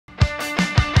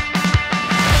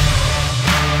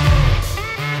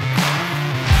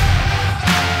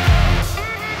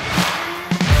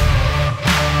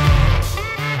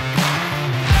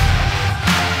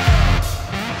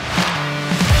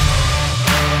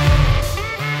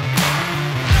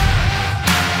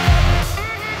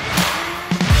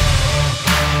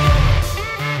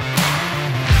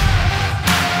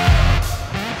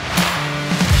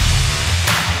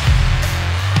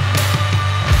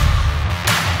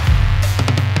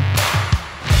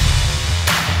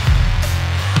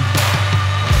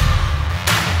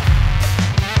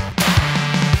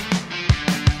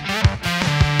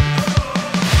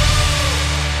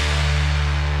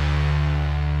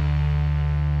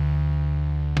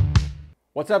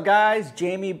What's up guys,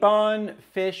 Jamie Bunn,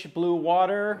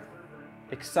 FishBluewater.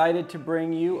 Excited to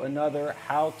bring you another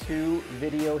how-to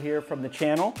video here from the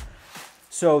channel.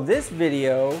 So this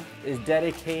video is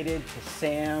dedicated to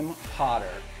Sam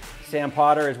Potter. Sam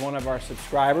Potter is one of our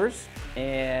subscribers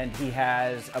and he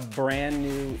has a brand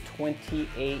new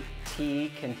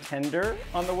 28T contender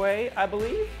on the way, I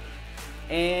believe.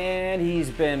 And he's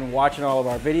been watching all of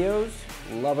our videos,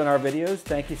 loving our videos.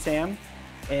 Thank you, Sam.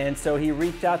 And so he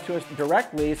reached out to us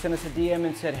directly, sent us a DM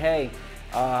and said, hey,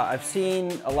 I've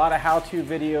seen a lot of how-to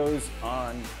videos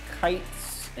on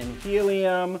kites and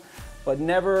helium, but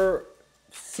never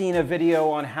seen a video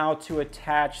on how to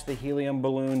attach the helium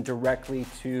balloon directly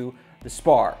to the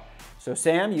spar. So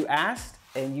Sam, you asked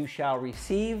and you shall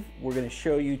receive. We're gonna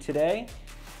show you today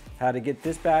how to get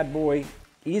this bad boy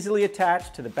easily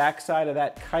attached to the backside of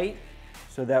that kite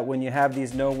so that when you have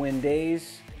these no wind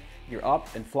days, you're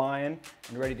up and flying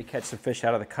and ready to catch some fish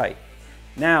out of the kite.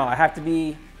 Now, I have to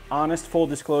be honest, full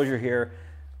disclosure here.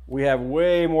 We have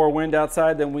way more wind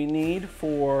outside than we need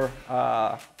for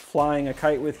flying a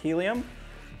kite with helium,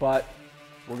 but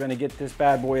we're gonna get this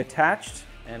bad boy attached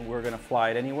and we're gonna fly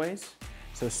it anyways.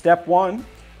 So step one,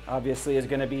 obviously, is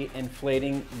gonna be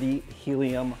inflating the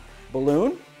helium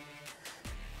balloon.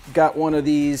 Got one of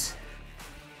these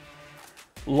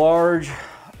large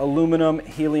aluminum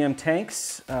helium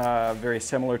tanks, very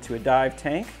similar to a dive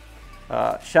tank.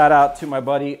 Shout out to my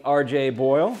buddy RJ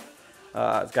Boyle.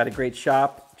 He's got a great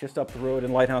shop just up the road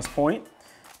in Lighthouse Point,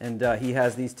 and he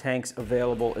has these tanks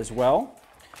available as well.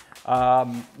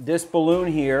 This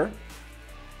balloon here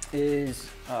is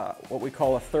what we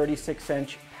call a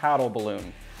 36-inch paddle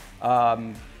balloon.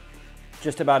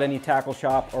 Just about any tackle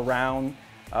shop around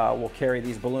will carry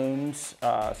these balloons.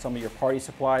 Some of your party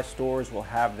supply stores will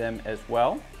have them as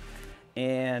well.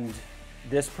 And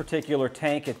this particular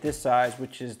tank at this size,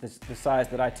 which is the size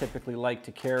that I typically like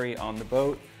to carry on the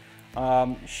boat,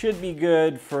 should be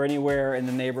good for anywhere in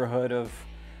the neighborhood of,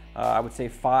 I would say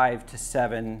 5 to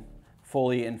 7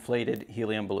 fully inflated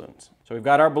helium balloons. So we've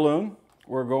got our balloon.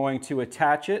 We're going to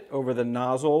attach it over the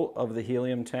nozzle of the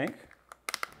helium tank,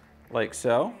 like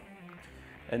so.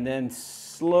 And then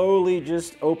slowly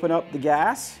just open up the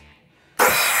gas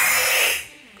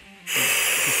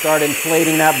to start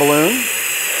inflating that balloon.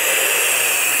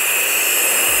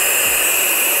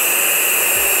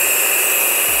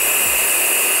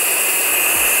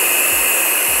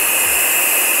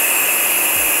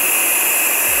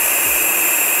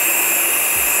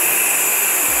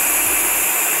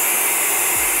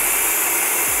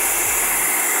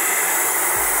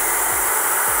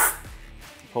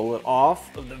 Pull it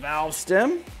off of the valve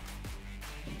stem.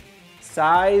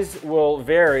 Size will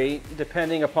vary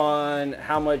depending upon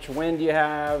how much wind you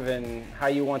have and how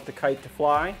you want the kite to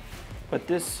fly. But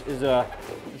this is as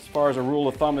far as a rule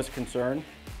of thumb is concerned,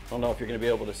 I don't know if you're going to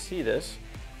be able to see this,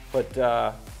 but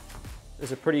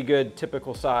it's a pretty good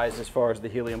typical size as far as the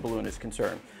helium balloon is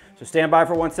concerned. So stand by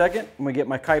for 1 second. I'm going to get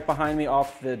my kite behind me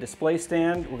off the display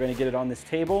stand. We're going to get it on this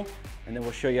table, and then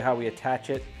we'll show you how we attach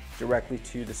it directly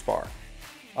to the spar.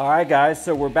 All right guys,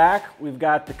 so we're back. We've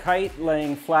got the kite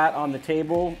laying flat on the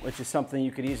table, which is something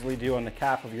you could easily do on the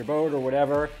cap of your boat or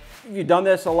whatever. If you've done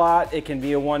this a lot, it can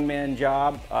be a one-man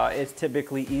job. It's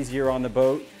typically easier on the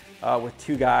boat with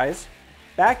 2 guys.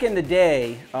 Back in the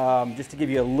day, just to give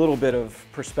you a little bit of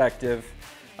perspective,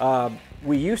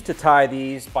 we used to tie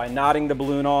these by knotting the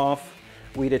balloon off.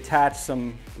 We'd attach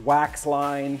some wax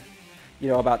line,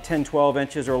 about 10, 12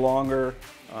 inches or longer,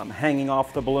 hanging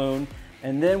off the balloon.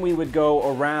 And then we would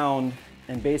go around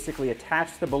and basically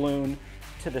attach the balloon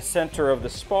to the center of the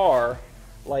spar,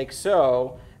 like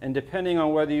so. And depending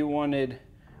on whether you wanted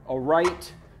a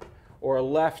right or a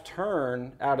left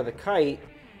turn out of the kite,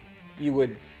 you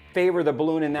would favor the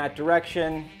balloon in that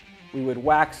direction. We would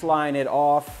wax line it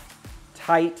off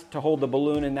tight to hold the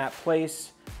balloon in that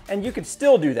place. And you could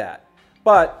still do that.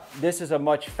 But this is a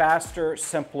much faster,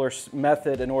 simpler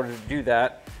method in order to do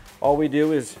that. All we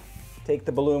do is take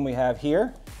the balloon we have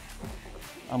here.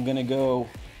 I'm gonna go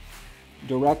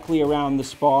directly around the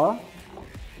spar,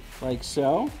 like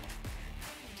so.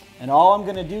 And all I'm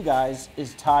gonna do, guys,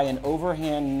 is tie an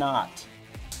overhand knot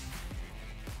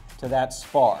to that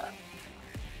spar,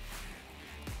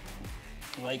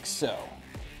 like so.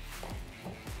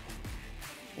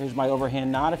 Here's my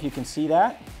overhand knot, if you can see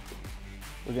that.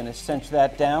 We're gonna cinch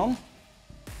that down,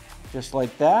 just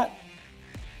like that.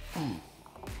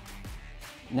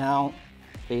 Now,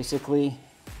 basically,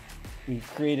 we've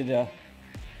created a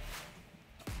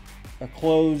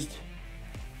closed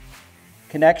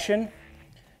connection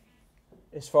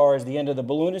as far as the end of the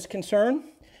balloon is concerned.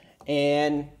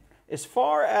 And As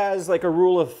far as like a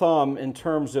rule of thumb in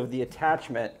terms of the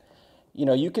attachment, you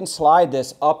know, you can slide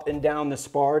this up and down the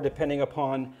spar depending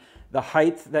upon the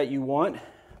height that you want.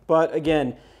 But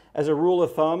again, as a rule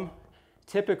of thumb,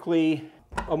 typically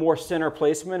a more center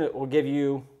placement, it will give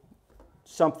you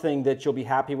something that you'll be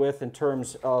happy with in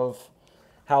terms of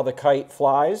how the kite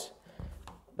flies.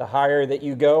 The higher that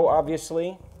you go,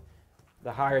 obviously,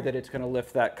 the higher that it's going to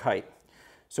lift that kite.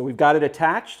 So we've got it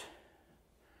attached.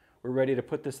 We're ready to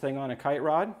put this thing on a kite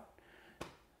rod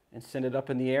and send it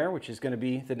up in the air, which is going to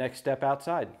be the next step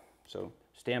outside. So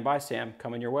stand by, Sam,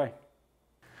 coming your way.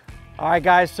 All right,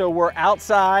 guys, so we're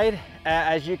outside.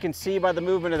 As you can see by the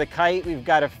movement of the kite, we've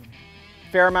got a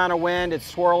fair amount of wind. It's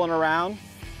swirling around.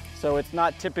 So it's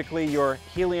not typically your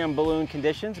helium balloon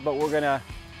conditions, but we're going to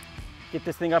get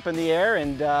this thing up in the air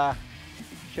and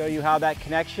show you how that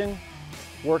connection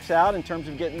works out in terms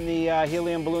of getting the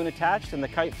helium balloon attached and the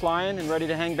kite flying and ready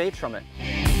to hang baits from it.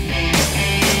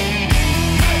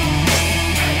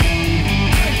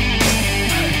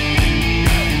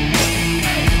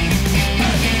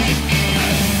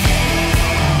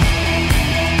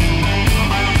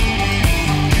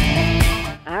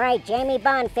 All right, Jamie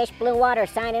Bond,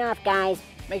 FishBluewater signing off, guys.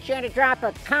 Make sure to drop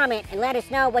a comment and let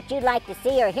us know what you'd like to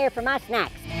see or hear from us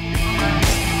next.